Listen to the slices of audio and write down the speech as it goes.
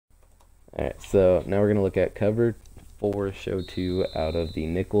Alright, so now we're going to look at cover 4, show 2 out of the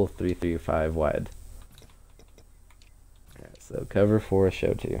nickel 335 wide. Alright, so cover 4,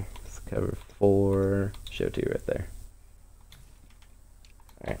 show 2. It's cover 4, show 2 right there.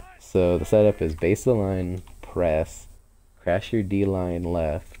 Alright, so the setup is base the line, press, crash your D line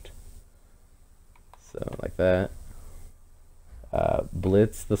left. So like that.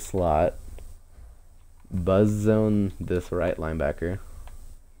 Blitz the slot. Buzz zone this right linebacker.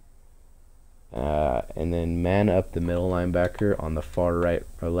 And then man up the middle linebacker on the far right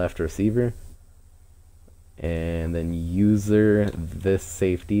or left receiver. And then user this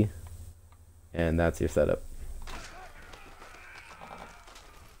safety. And that's your setup.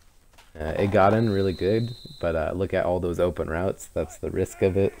 It got in really good, but look at all those open routes. That's the risk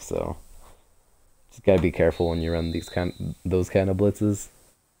of it. So just gotta be careful when you run those kind of blitzes.